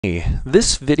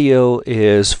This video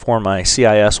is for my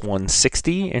CIS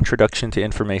 160 Introduction to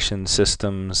Information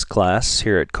Systems class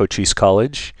here at Cochise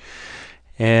College,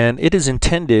 and it is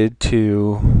intended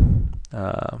to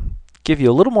give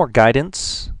you a little more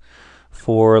guidance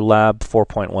for Lab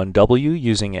 4.1W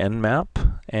using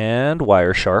Nmap and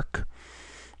Wireshark.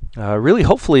 Really,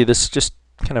 hopefully this just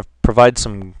kind of provides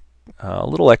some a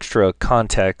little extra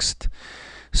context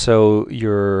so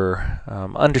you're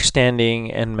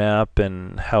understanding Nmap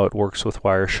and how it works with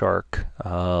Wireshark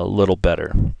a little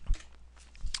better.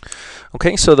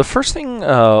 Okay, so the first thing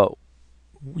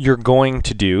you're going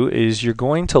to do is you're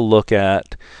going to look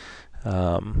at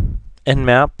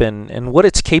Nmap and what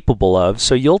it's capable of.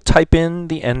 So you'll type in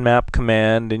the Nmap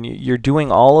command, and you're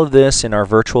doing all of this in our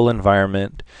virtual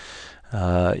environment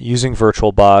using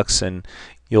VirtualBox, and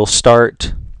you'll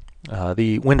start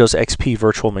the Windows XP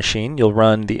virtual machine. You'll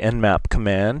run the Nmap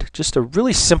command, just a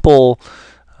really simple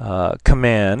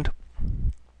command.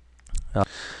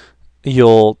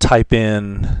 You'll type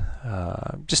in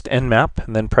just Nmap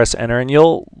and then press enter, and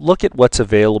you'll look at what's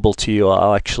available to you.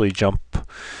 I'll actually jump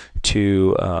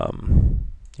to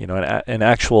an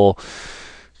actual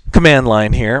command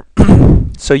line here.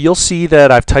 So you'll see that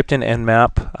I've typed in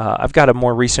Nmap. I've got a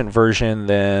more recent version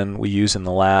than we use in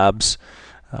the labs.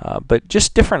 But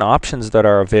just different options that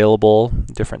are available,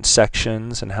 different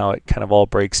sections, and how it kind of all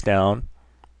breaks down.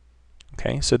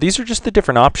 Okay, so these are just the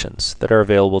different options that are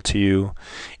available to you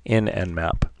in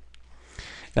Nmap.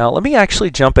 Now let me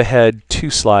actually jump ahead 2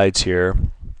 slides here.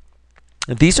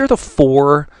 These are the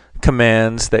 4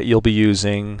 commands that you'll be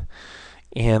using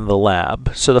in the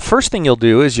lab. So the first thing you'll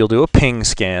do is you'll do a ping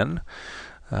scan,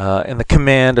 and the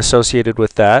command associated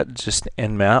with that, just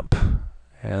Nmap,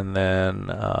 and then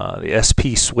the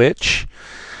SP switch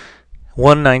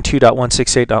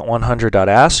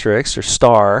 192.168.100.* or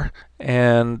star,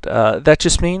 and that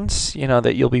just means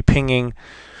that you'll be pinging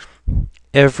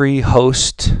every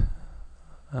host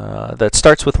that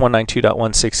starts with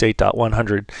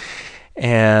 192.168.100,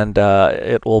 and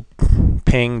it will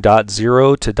ping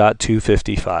 .0 to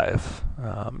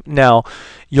 .255. Now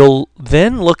you'll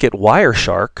then look at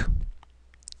Wireshark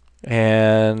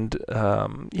and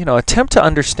attempt to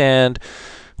understand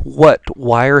what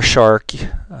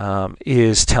Wireshark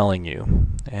is telling you.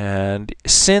 And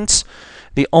since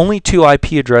the only 2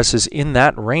 IP addresses in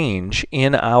that range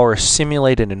in our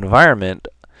simulated environment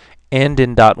end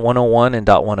in .101 and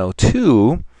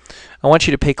 .102, I want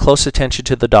you to pay close attention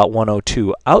to the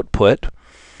 .102 output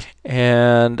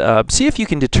and see if you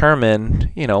can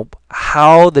determine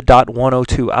how the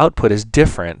 .102 output is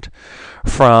different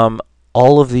from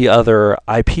all of the other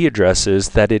IP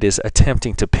addresses that it is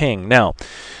attempting to ping. Now,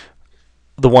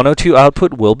 the 102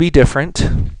 output will be different,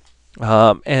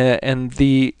 and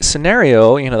the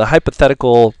scenario, the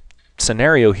hypothetical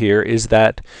scenario here is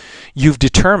that you've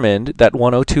determined that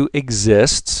 102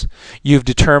 exists, you've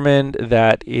determined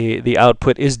that the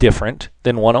output is different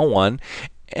than 101,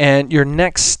 and your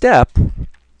next step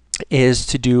is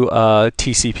to do a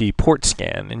TCP port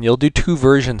scan, and you'll do 2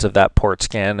 versions of that port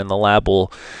scan, and the lab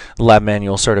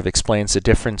manual sort of explains the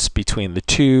difference between the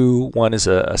 2. One is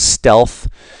a stealth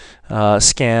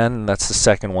scan, and that's the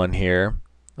second one here.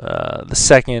 The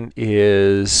second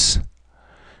is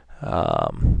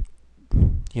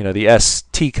the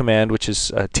ST command, which is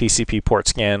a TCP port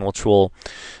scan, which will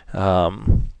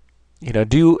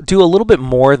do a little bit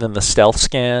more than the stealth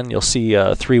scan. You'll see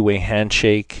a 3-way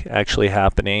handshake actually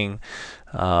happening,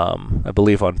 I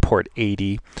believe on port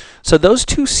 80. So those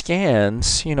 2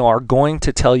 scans, are going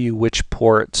to tell you which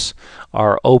ports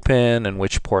are open and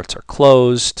which ports are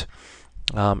closed.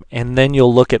 And then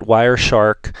you'll look at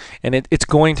Wireshark, and it's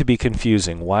going to be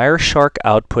confusing. Wireshark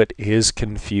output is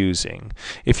confusing.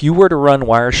 If you were to run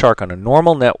Wireshark on a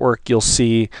normal network, you'll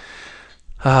see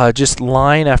just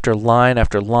line after line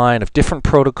after line of different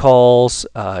protocols,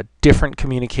 different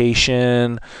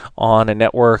communication on a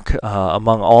network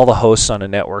among all the hosts on a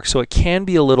network. So it can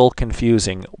be a little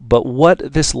confusing. But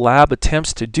what this lab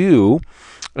attempts to do,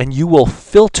 and you will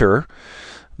filter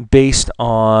based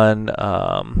on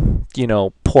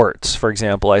ports. For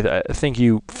example, I think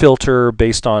you filter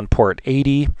based on port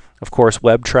 80, of course,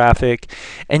 web traffic,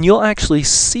 and you'll actually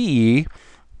see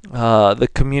the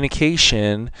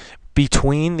communication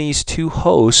between these 2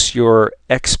 hosts, your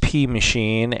XP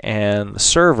machine and the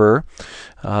server,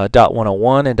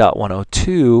 .101 and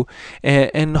 .102,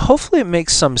 and hopefully it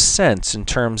makes some sense in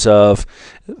terms of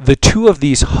the 2 of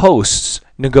these hosts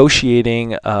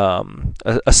negotiating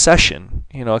a session,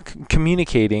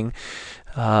 communicating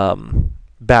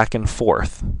back and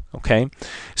forth. Okay,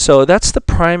 so that's the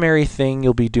primary thing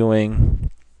you'll be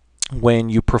doing when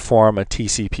you perform a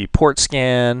TCP port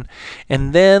scan.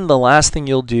 And then the last thing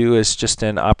you'll do is just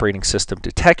an operating system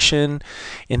detection.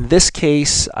 In this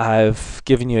case, I've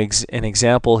given you an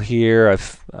example here.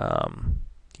 I've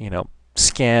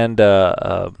scanned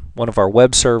one of our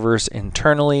web servers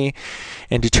internally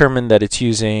and determined that it's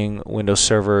using Windows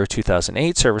Server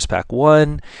 2008 Service Pack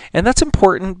 1. And that's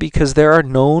important because there are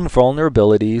known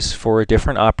vulnerabilities for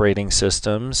different operating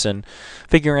systems, and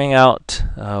figuring out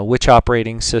which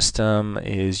operating system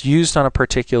is used on a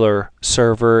particular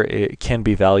server, it can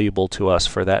be valuable to us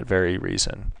for that very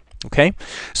reason. Okay,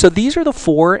 so these are the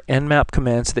 4 Nmap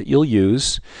commands that you'll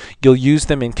use. You'll use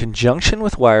them in conjunction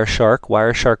with Wireshark.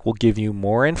 Wireshark will give you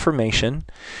more information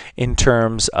in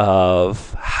terms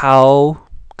of how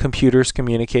computers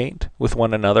communicate with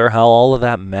one another, how all of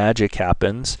that magic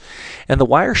happens. And the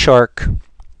Wireshark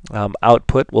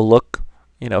output will look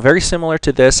very similar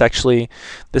to this. Actually,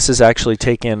 this is actually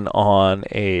taken on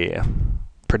a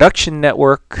production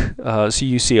network, so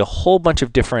you see a whole bunch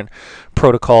of different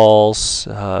protocols.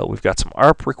 We've got some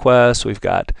ARP requests, we've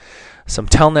got some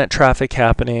telnet traffic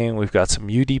happening, we've got some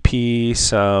UDP,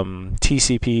 some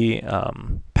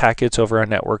TCP packets over our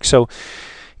network. So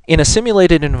in a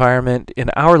simulated environment, in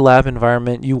our lab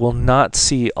environment, you will not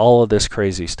see all of this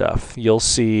crazy stuff. You'll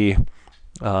see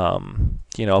a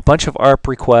bunch of ARP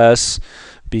requests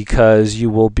because you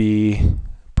will be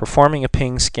performing a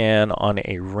ping scan on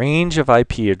a range of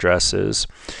IP addresses.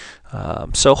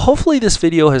 So hopefully this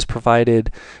video has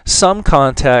provided some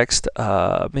context,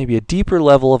 maybe a deeper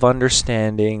level of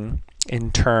understanding in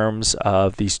terms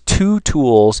of these 2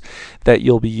 tools that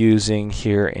you'll be using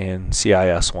here in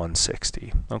CIS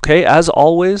 160. Okay, as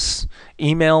always,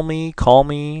 email me, call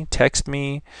me, text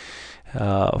me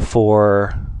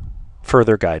for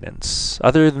further guidance.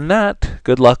 Other than that,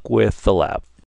 good luck with the lab.